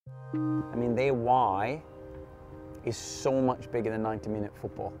I mean, their why is so much bigger than 90-minute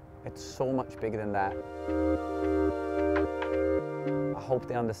football. It's so much bigger than that. I hope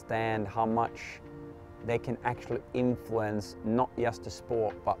they understand how much they can actually influence not just the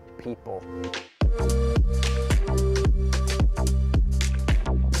sport, but people.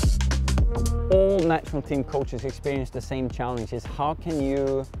 All national team coaches experience the same challenge: is how can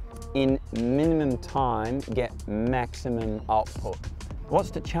you, in minimum time, get maximum output? What's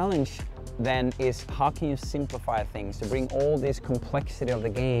the challenge then is how can you simplify things to bring all this complexity of the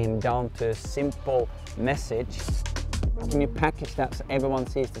game down to a simple message? Can you package that so everyone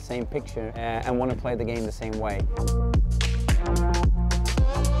sees the same picture and want to play the game the same way?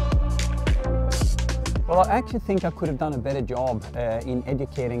 Well, I actually think I could have done a better job in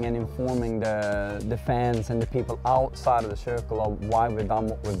educating and informing the fans and the people outside of the circle of why we've done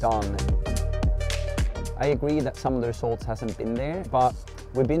what we've done. I agree that some of the results hasn't been there, but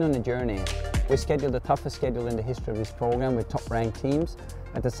we've been on a journey. We scheduled the toughest schedule in the history of this program with top-ranked teams.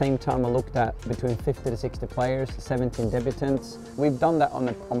 At the same time, I looked at between 50 to 60 players, 17 debutants. We've done that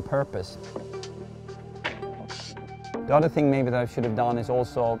on purpose. The other thing maybe that I should have done is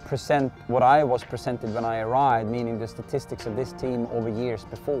also present what I was presented when I arrived, meaning the statistics of this team over years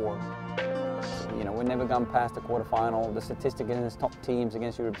before. You know, we've never gone past the quarterfinal. The statistic against top teams,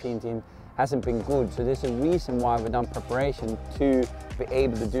 against European teams, hasn't been good. So there's a reason why we've done preparation to be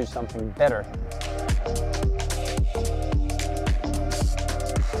able to do something better.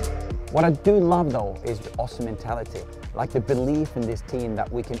 What I do love though is the awesome mentality, like the belief in this team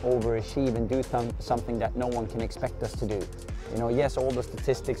that we can overachieve and do something that no one can expect us to do. You know, yes, all the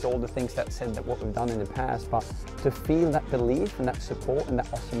statistics, all the things that said that what we've done in the past, but to feel that belief and that support and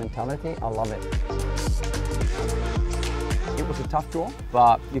that awesome mentality, I love it. It was a tough draw,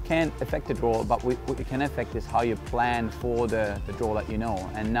 but you can't affect the draw, but what you can affect is how you plan for the draw that you know,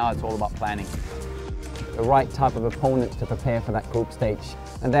 and now it's all about planning. The right type of opponents to prepare for that group stage.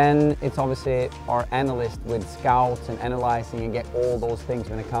 And then it's obviously our analysts with scouts and analyzing and get all those things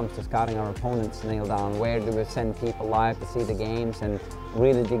when it comes to scouting our opponents nailed down. Where do we send people live to see the games and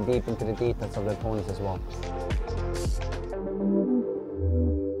really dig deep into the details of the opponents as well.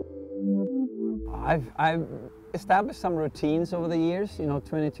 I've established some routines over the years. You know,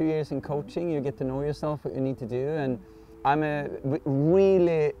 22 years in coaching, you get to know yourself, what you need to do. And I'm a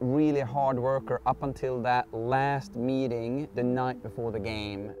really, really hard worker up until that last meeting the night before the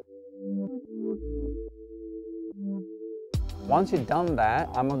game. Once you've done that,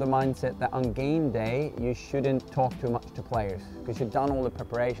 I'm of the mindset that on game day, you shouldn't talk too much to players because you've done all the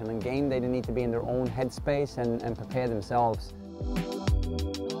preparation. On game day, they need to be in their own headspace and prepare themselves.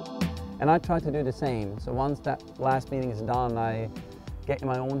 And I try to do the same. So once that last meeting is done, I get in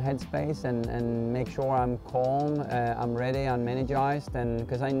my own headspace and make sure I'm calm, I'm ready, I'm energized, and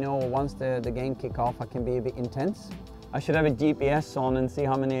because I know once the game kick off, I can be a bit intense. I should have a GPS on and see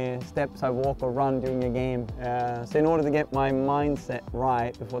how many steps I walk or run during a game. So in order to get my mindset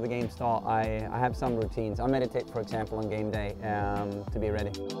right before the game starts, I have some routines. I meditate, for example, on game day to be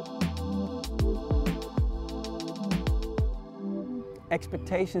ready.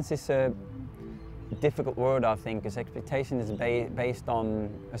 Expectations is a difficult word, I think, because expectation is based on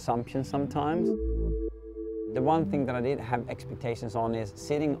assumptions sometimes. The one thing that I did have expectations on is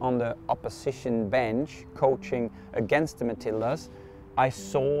sitting on the opposition bench, coaching against the Matildas. I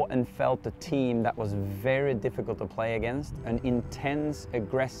saw and felt a team that was very difficult to play against, an intense,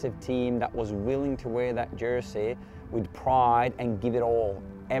 aggressive team that was willing to wear that jersey with pride and give it all,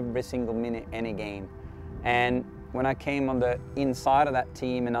 every single minute, any game. And when I came on the inside of that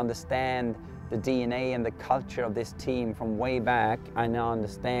team and understand the DNA and the culture of this team from way back, I now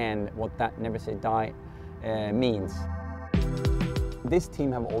understand what that never say die means. This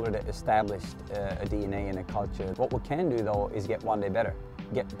team have already established a DNA and a culture. What we can do though is get one day better.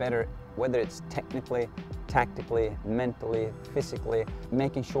 Get better, whether it's technically, tactically, mentally, physically,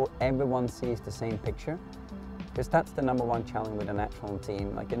 making sure everyone sees the same picture. Because that's the #1 challenge with a national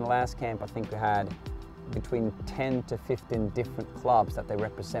team. Like in the last camp, I think we had between 10 to 15 different clubs that they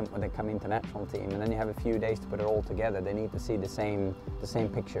represent when they come into national team, and then you have a few days to put it all together. They need to see the same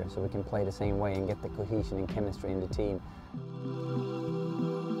picture so we can play the same way and get the cohesion and chemistry in the team.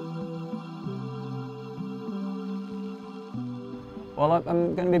 Well,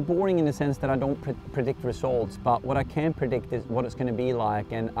 I'm going to be boring in the sense that I don't predict results, but what I can predict is what it's going to be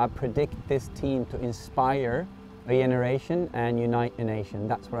like, and I predict this team to inspire a generation and unite a nation.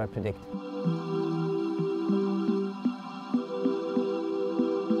 That's what I predict.